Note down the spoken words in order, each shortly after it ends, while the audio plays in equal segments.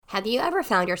Have you ever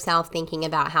found yourself thinking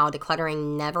about how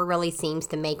decluttering never really seems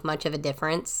to make much of a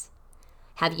difference?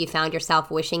 Have you found yourself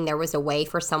wishing there was a way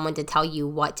for someone to tell you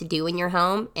what to do in your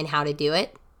home and how to do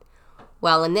it?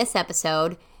 Well, in this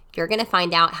episode, you're going to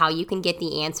find out how you can get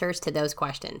the answers to those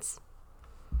questions.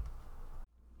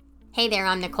 Hey there,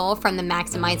 I'm Nicole from The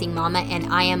Maximizing Mama,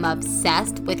 and I am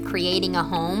obsessed with creating a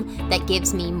home that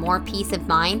gives me more peace of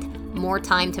mind, more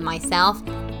time to myself,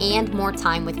 and more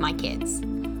time with my kids.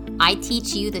 I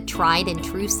teach you the tried and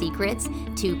true secrets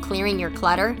to clearing your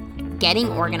clutter, getting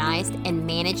organized, and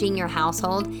managing your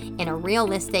household in a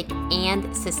realistic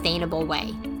and sustainable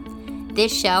way.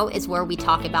 This show is where we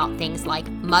talk about things like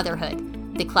motherhood,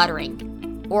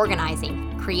 decluttering,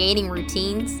 organizing, creating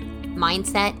routines,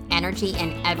 mindset, energy,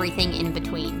 and everything in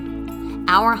between.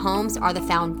 Our homes are the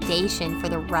foundation for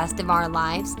the rest of our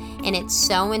lives, and it's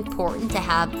so important to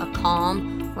have a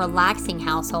calm, relaxing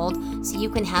household so you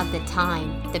can have the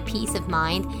time, the peace of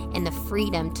mind, and the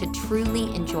freedom to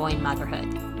truly enjoy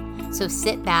motherhood. So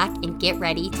sit back and get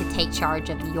ready to take charge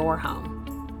of your home.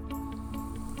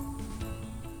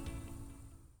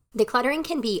 Decluttering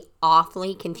can be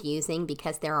awfully confusing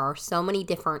because there are so many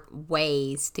different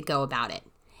ways to go about it.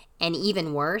 And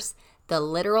even worse, the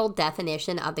literal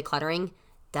definition of decluttering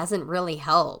doesn't really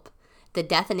help. The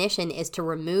definition is to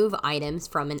remove items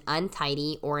from an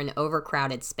untidy or an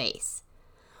overcrowded space.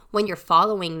 When you're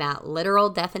following that literal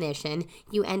definition,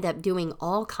 you end up doing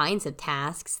all kinds of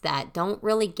tasks that don't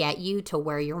really get you to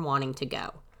where you're wanting to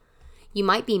go. You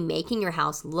might be making your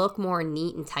house look more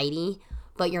neat and tidy,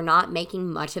 but you're not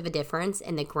making much of a difference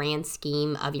in the grand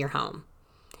scheme of your home.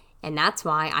 And that's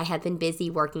why I have been busy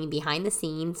working behind the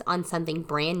scenes on something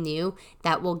brand new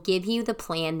that will give you the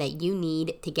plan that you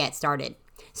need to get started,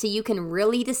 so you can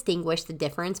really distinguish the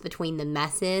difference between the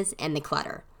messes and the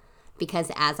clutter.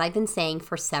 Because as I've been saying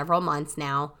for several months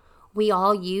now, we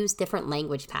all use different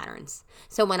language patterns.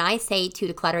 So when I say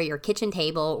to declutter your kitchen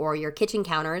table or your kitchen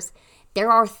counters,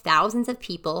 there are thousands of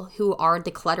people who are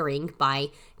decluttering by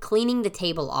cleaning the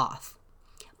table off.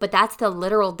 But that's the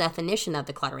literal definition of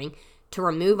decluttering, to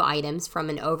remove items from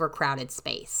an overcrowded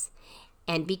space.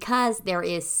 And because there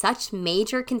is such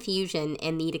major confusion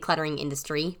in the decluttering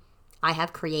industry, I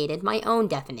have created my own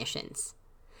definitions.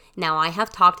 Now, I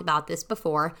have talked about this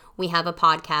before. We have a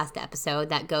podcast episode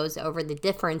that goes over the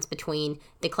difference between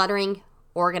decluttering,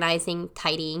 organizing,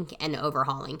 tidying, and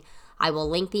overhauling. I will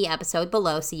link the episode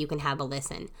below so you can have a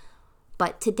listen.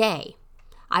 But today,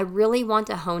 I really want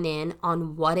to hone in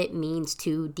on what it means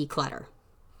to declutter.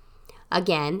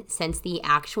 Again, since the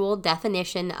actual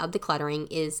definition of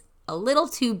decluttering is a little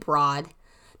too broad,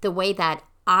 the way that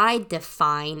I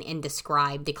define and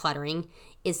describe decluttering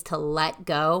is to let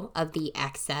go of the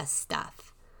excess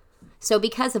stuff. So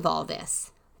because of all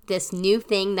this new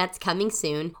thing that's coming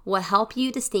soon will help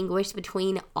you distinguish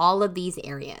between all of these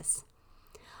areas.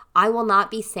 I will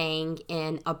not be saying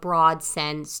in a broad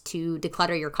sense to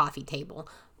declutter your coffee table,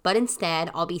 but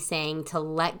instead I'll be saying to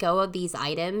let go of these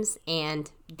items and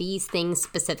these things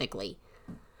specifically.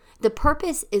 The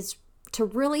purpose is to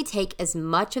really take as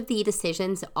much of the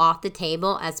decisions off the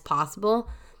table as possible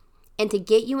and to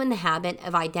get you in the habit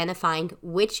of identifying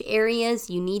which areas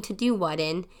you need to do what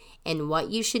in and what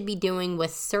you should be doing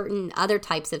with certain other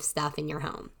types of stuff in your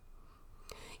home.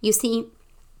 You see,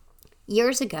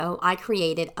 years ago, I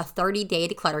created a 30-day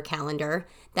declutter calendar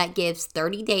that gives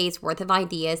 30 days worth of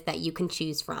ideas that you can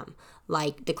choose from,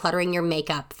 like decluttering your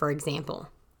makeup, for example.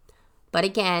 But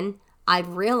again,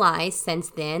 I've realized since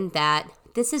then that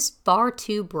this is far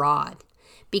too broad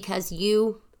because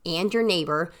you and your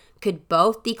neighbor could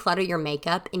both declutter your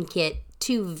makeup and get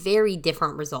two very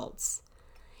different results.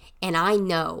 And I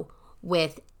know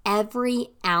with every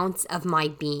ounce of my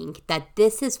being that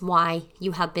this is why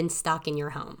you have been stuck in your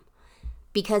home.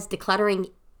 Because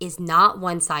decluttering is not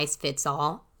one size fits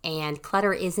all, and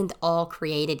clutter isn't all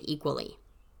created equally.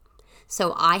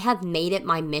 So I have made it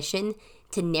my mission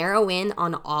to narrow in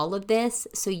on all of this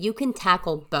so you can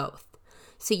tackle both.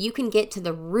 So you can get to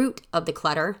the root of the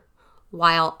clutter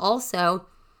while also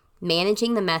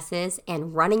managing the messes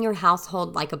and running your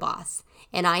household like a boss.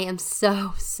 And I am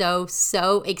so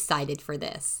excited for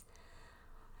this.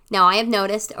 Now, I have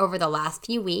noticed over the last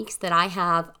few weeks that I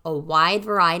have a wide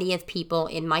variety of people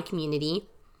in my community,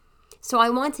 so I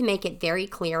want to make it very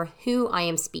clear who I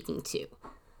am speaking to.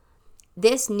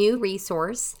 This new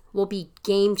resource will be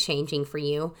game-changing for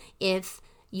you if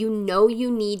you know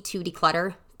you need to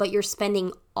declutter, but you're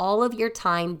spending all of your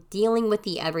time dealing with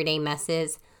the everyday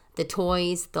messes, the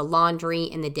toys, the laundry,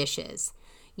 and the dishes.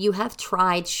 You have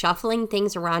tried shuffling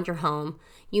things around your home,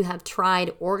 you have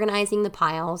tried organizing the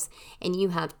piles, and you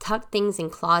have tucked things in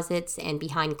closets and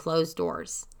behind closed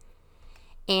doors.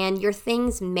 And your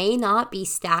things may not be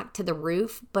stacked to the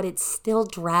roof, but it's still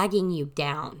dragging you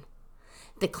down.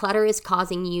 The clutter is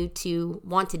causing you to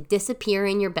want to disappear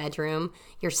in your bedroom.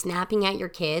 You're snapping at your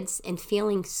kids and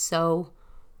feeling so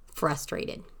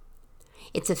frustrated.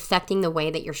 It's affecting the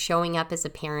way that you're showing up as a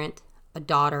parent, a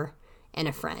daughter, and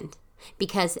a friend.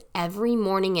 Because every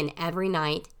morning and every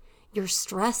night, you're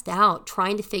stressed out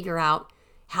trying to figure out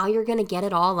how you're going to get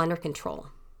it all under control.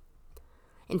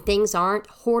 And things aren't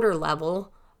hoarder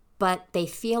level, but they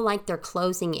feel like they're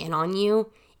closing in on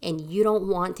you, and you don't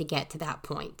want to get to that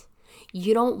point.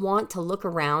 You don't want to look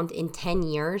around in 10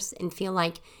 years and feel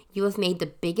like you have made the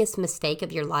biggest mistake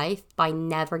of your life by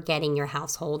never getting your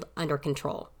household under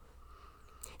control.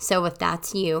 So if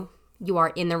that's you, you are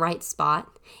in the right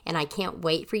spot, and I can't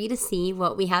wait for you to see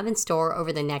what we have in store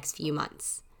over the next few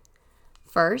months.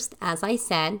 First, as I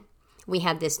said, we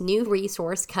have this new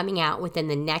resource coming out within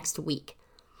the next week.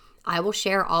 I will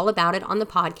share all about it on the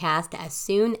podcast as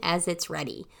soon as it's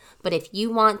ready. But if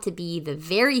you want to be the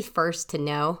very first to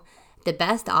know, the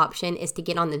best option is to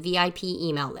get on the VIP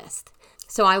email list.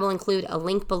 So I will include a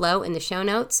link below in the show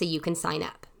notes so you can sign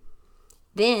up.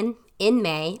 Then, in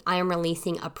May, I am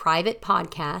releasing a private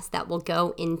podcast that will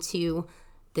go into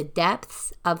the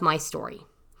depths of my story.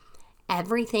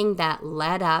 Everything that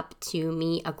led up to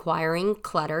me acquiring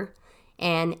clutter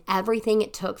and everything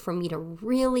it took for me to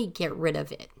really get rid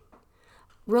of it.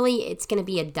 Really, it's going to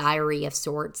be a diary of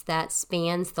sorts that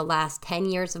spans the last 10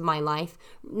 years of my life,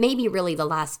 maybe really the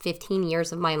last 15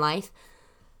 years of my life,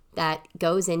 that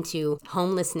goes into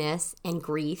homelessness and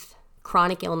grief,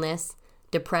 chronic illness,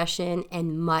 depression,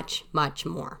 and much, much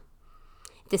more.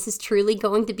 This is truly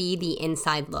going to be the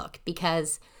inside look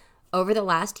because over the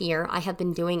last year, I have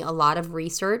been doing a lot of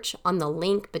research on the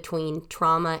link between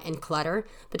trauma and clutter,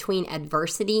 between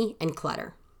adversity and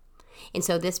clutter. And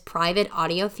so this private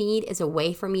audio feed is a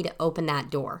way for me to open that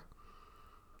door.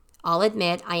 I'll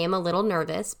admit I am a little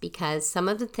nervous because some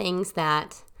of these things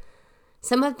that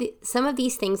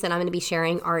I'm going to be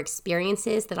sharing are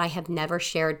experiences that I have never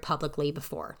shared publicly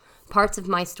before, parts of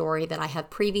my story that I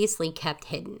have previously kept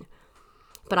hidden.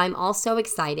 But I'm also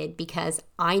excited because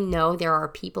I know there are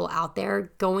people out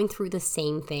there going through the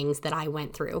same things that I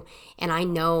went through, and I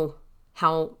know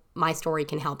how my story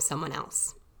can help someone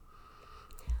else.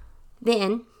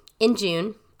 Then, in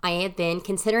June, I have been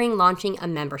considering launching a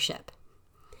membership.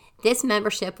 This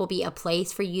membership will be a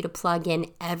place for you to plug in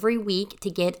every week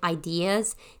to get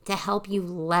ideas to help you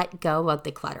let go of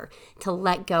the clutter, to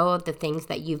let go of the things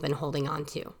that you've been holding on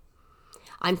to.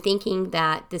 I'm thinking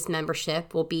that this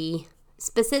membership will be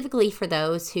specifically for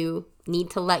those who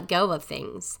need to let go of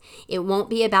things. It won't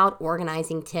be about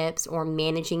organizing tips or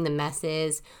managing the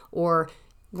messes or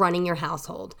running your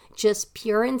household, just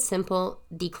pure and simple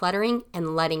decluttering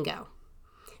and letting go.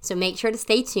 So make sure to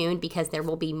stay tuned because there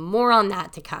will be more on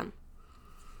that to come.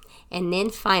 And then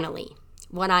finally,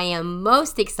 what I am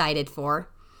most excited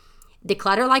for,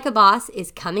 Declutter Like a Boss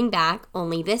is coming back,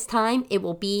 only this time it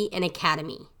will be an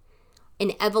academy,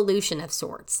 an evolution of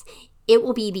sorts. It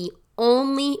will be the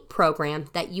only program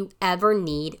that you ever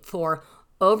need for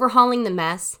overhauling the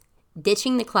mess,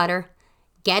 ditching the clutter,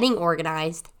 getting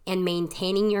organized, and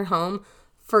maintaining your home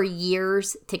for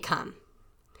years to come.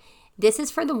 This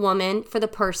is for the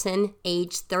person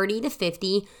aged 30 to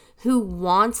 50 who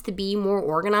wants to be more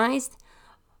organized,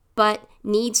 but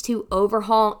needs to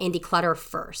overhaul and declutter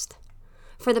first.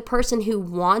 For the person who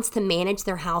wants to manage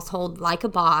their household like a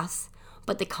boss,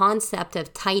 but the concept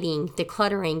of tidying,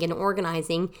 decluttering, and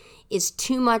organizing is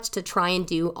too much to try and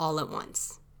do all at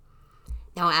once.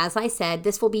 Now, as I said,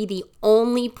 this will be the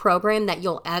only program that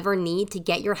you'll ever need to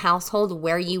get your household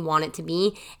where you want it to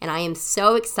be, and I am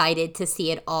so excited to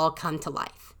see it all come to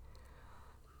life.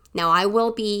 Now, I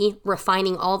will be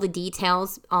refining all the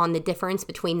details on the difference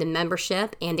between the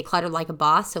membership and Declutter Like a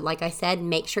Boss, so like I said,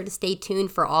 make sure to stay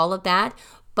tuned for all of that,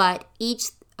 but each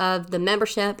of the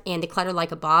membership and Declutter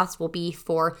Like a Boss will be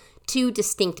for two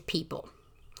distinct people,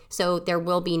 so there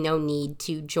will be no need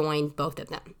to join both of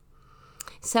them.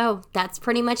 So that's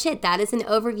pretty much it. That is an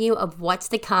overview of what's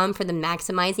to come for the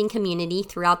Maximizing community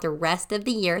throughout the rest of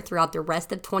the year, throughout the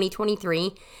rest of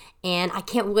 2023. And I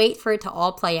can't wait for it to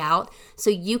all play out so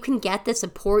you can get the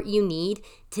support you need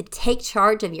to take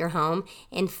charge of your home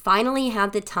and finally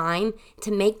have the time to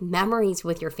make memories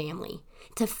with your family,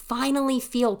 to finally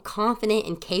feel confident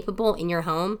and capable in your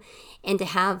home, and to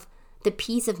have the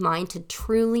peace of mind to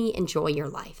truly enjoy your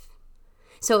life.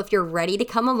 So if you're ready to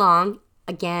come along,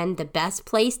 again, the best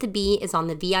place to be is on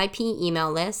the VIP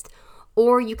email list,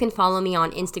 or you can follow me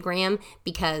on Instagram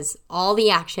because all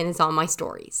the action is on my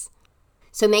stories.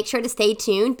 So make sure to stay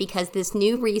tuned because this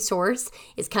new resource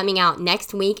is coming out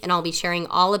next week and I'll be sharing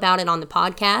all about it on the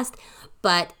podcast.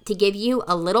 But to give you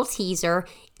a little teaser,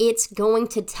 it's going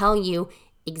to tell you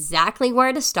exactly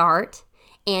where to start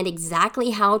and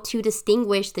exactly how to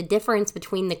distinguish the difference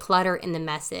between the clutter and the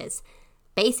messes.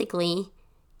 Basically,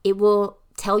 it will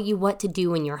tell you what to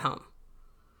do in your home.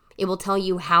 It will tell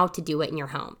you how to do it in your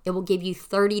home. It will give you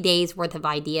 30 days worth of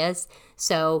ideas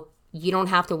so you don't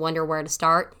have to wonder where to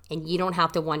start and you don't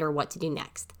have to wonder what to do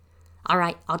next. All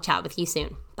right, I'll chat with you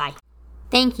soon. Bye.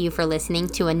 Thank you for listening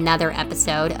to another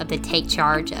episode of the Take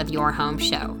Charge of Your Home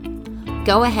show.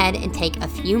 Go ahead and take a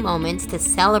few moments to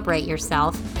celebrate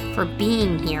yourself for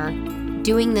being here,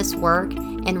 doing this work,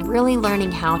 and really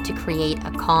learning how to create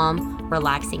a calm,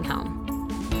 relaxing home.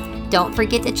 Don't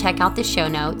forget to check out the show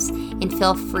notes and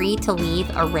feel free to leave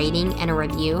a rating and a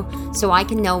review so I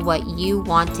can know what you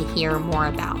want to hear more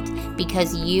about,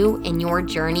 because you and your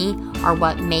journey are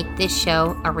what make this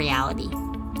show a reality.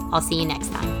 I'll see you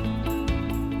next time.